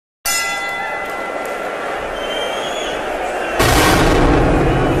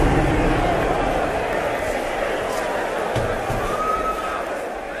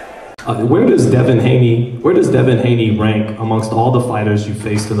Where does Devin Haney rank amongst all the fighters you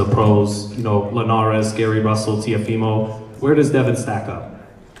faced in the pros? You know, Linares, Gary Russell, Teofimo. Where does Devin stack up?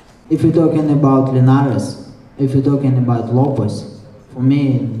 If you're talking about Linares, if you're talking about Lopez, for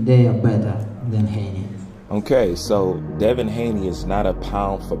me, they are better than Haney. Okay, so Devin Haney is not a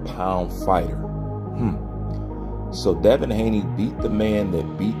pound-for-pound fighter. So Devin Haney beat the man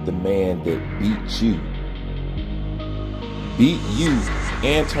that beat the man that beat you. Beat you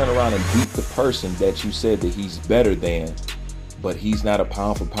and turn around and beat the person that you said that he's better than, but he's not a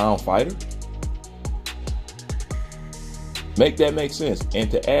pound-for-pound fighter? Make that make sense. And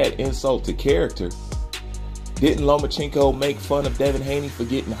to add insult to character, didn't Lomachenko make fun of Devin Haney for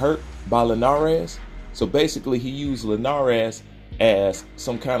getting hurt by Linares? So basically he used Linares as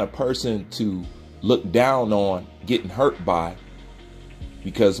some kind of person to look down on getting hurt by,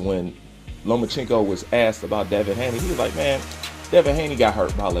 because when Lomachenko was asked about Devin Haney, he was like, man, Devin Haney got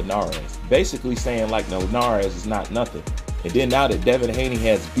hurt by Linares. Basically saying like, no, Linares is not nothing. And then now that Devin Haney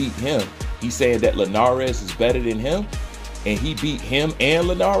has beat him, he's saying that Linares is better than him, and he beat him and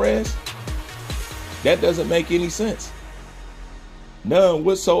Linares? That doesn't make any sense. None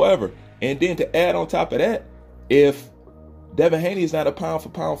whatsoever. And then to add on top of that, if Devin Haney is not a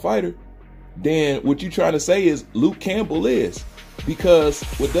pound-for-pound fighter, then what you're trying to say is Luke Campbell is. Because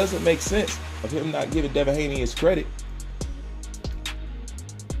what doesn't make sense of him not giving Devin Haney his credit,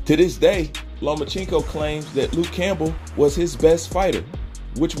 to this day, Lomachenko claims that Luke Campbell was his best fighter,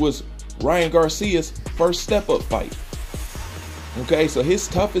 which was Ryan Garcia's first step-up fight. Okay, so his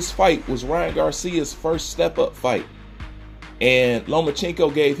toughest fight was Ryan Garcia's first step-up fight. And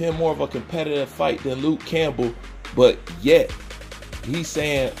Lomachenko gave him more of a competitive fight than Luke Campbell, but yet he's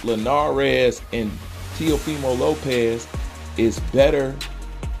saying Linares and Teofimo Lopez is better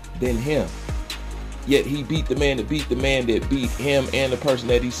than him. Yet he beat the man that beat the man that beat him and the person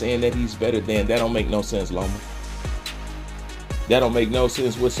that he's saying that he's better than. That don't make no sense, Loma. That don't make no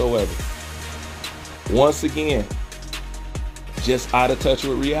sense whatsoever. Once again, just out of touch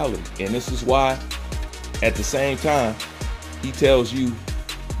with reality. And this is why, at the same time, he tells you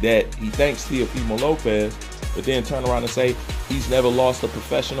that he thanks Teofimo Lopez, but then turn around and say he's never lost a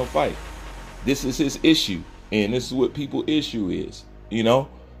professional fight. This is his issue, and this is what people's issue is. You know,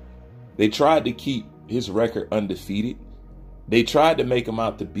 they tried to keep his record undefeated. They tried to make him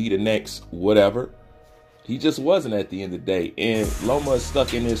out to be the next whatever. He just wasn't at the end of the day. And Loma is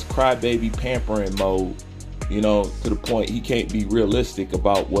stuck in this crybaby pampering mode, you know, to the point he can't be realistic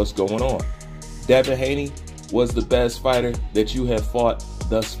about what's going on. Devin Haney was the best fighter that you have fought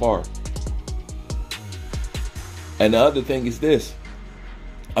thus far. And the other thing is this.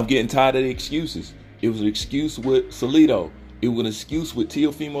 I'm getting tired of the excuses. It was an excuse with Salido. It was an excuse with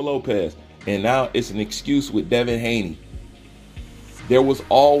Teofimo Lopez. And now it's an excuse with Devin Haney. There was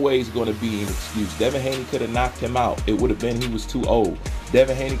always going to be an excuse. Devin Haney could have knocked him out. It would have been he was too old.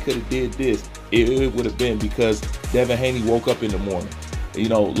 Devin Haney could have did this. It would have been because Devin Haney woke up in the morning. You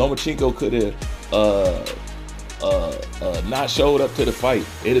know, Lomachenko could have not showed up to the fight.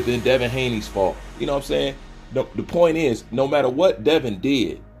 It'd have been Devin Haney's fault. You know what I'm saying? The point is, no matter what Devin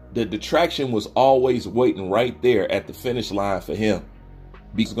did, the detraction was always waiting right there at the finish line for him.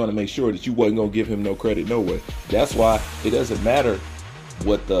 He's going to make sure that you wasn't going to give him no credit no way. That's why it doesn't matter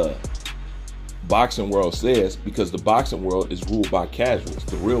what the boxing world says, because the boxing world is ruled by casuals.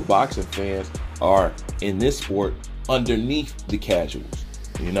 The real boxing fans are in this sport underneath the casuals,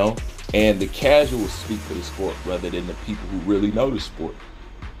 you know? And the casuals speak for the sport rather than the people who really know the sport.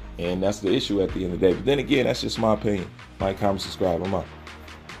 And that's the issue at the end of the day. But then again, that's just my opinion. Like, comment, subscribe. I'm out.